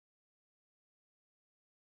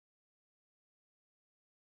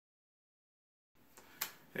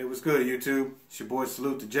Hey, what's good, YouTube? It's your boy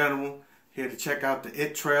Salute the General, here to check out the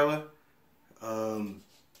It trailer.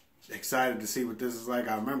 Excited to see what this is like.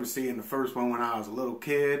 I remember seeing the first one when I was a little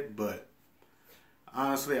kid, but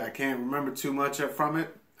honestly, I can't remember too much from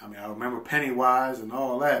it. I mean, I remember Pennywise and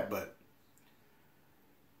all that, but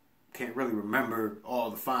can't really remember all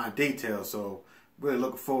the fine details. So, really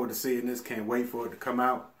looking forward to seeing this. Can't wait for it to come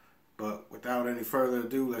out. But without any further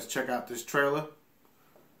ado, let's check out this trailer.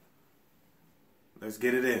 Let's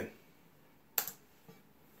get it in.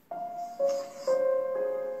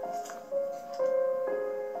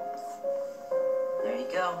 There you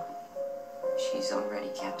go. She's all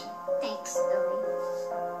ready, Captain. Thanks, Billy.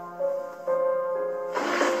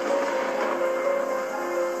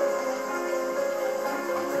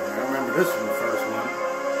 Okay, I remember this from the first one.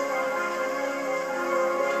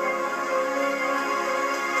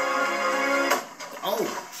 Oh,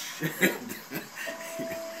 shit.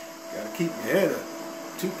 Gotta keep your head up.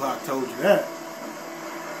 Tupac told you that.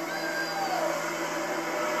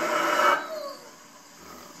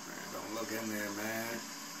 Oh, man, don't look in there, man.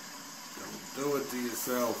 Don't do it to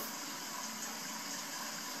yourself.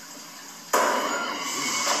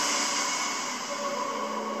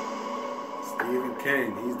 Stephen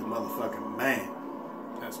King, he's the motherfucking man.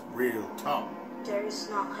 That's real talk. Jerry's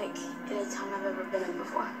not like any town I've ever been in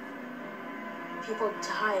before. People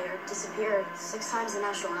die or disappear 6 times the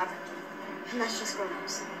national average. And that's just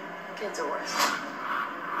grown-ups. Kids are worse.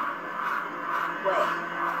 Way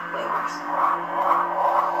worse.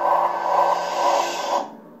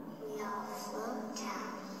 We all float down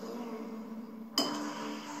here.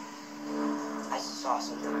 I saw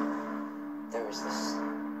something. There was this.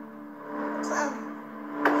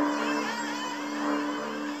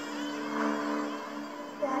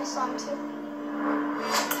 Yeah, I saw him too.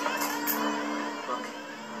 Look.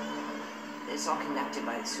 It's all connected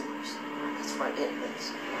by the sewers. That's where it lives.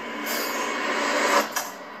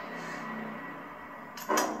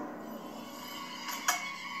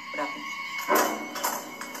 What happened?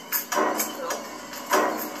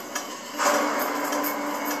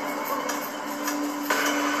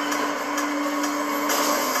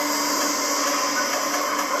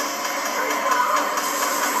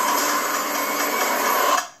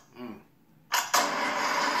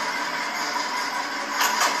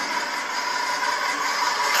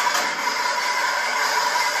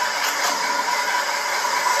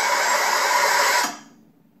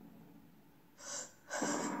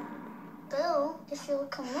 Bill, if you'll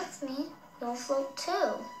come with me, you'll float too.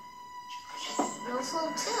 You'll float too. You'll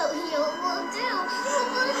float too. You'll float too. You'll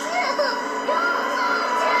float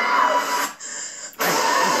too.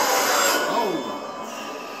 Oh,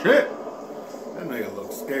 shit. That nigga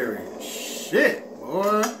looks scary as shit,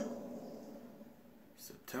 boy.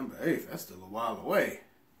 September 8th, that's still a while away.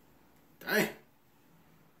 Dang.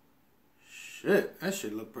 Shit, that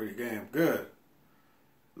shit look pretty damn good.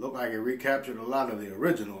 Looked like it recaptured a lot of the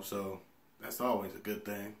original, so that's always a good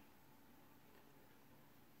thing.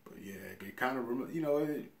 But yeah, it kind of, you know,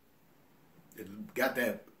 it got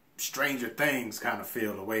that Stranger Things kind of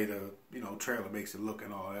feel, the way the, you know, trailer makes it look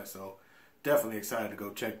and all that. So definitely excited to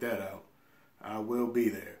go check that out. I will be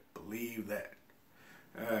there. Believe that.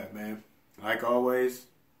 Alright, man. Like always,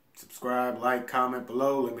 subscribe, like, comment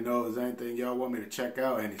below. Let me know if there's anything y'all want me to check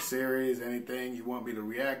out. Any series, anything you want me to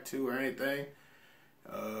react to or anything.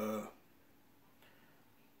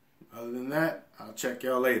 Other than that, I'll check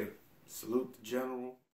y'all later. Salute the General.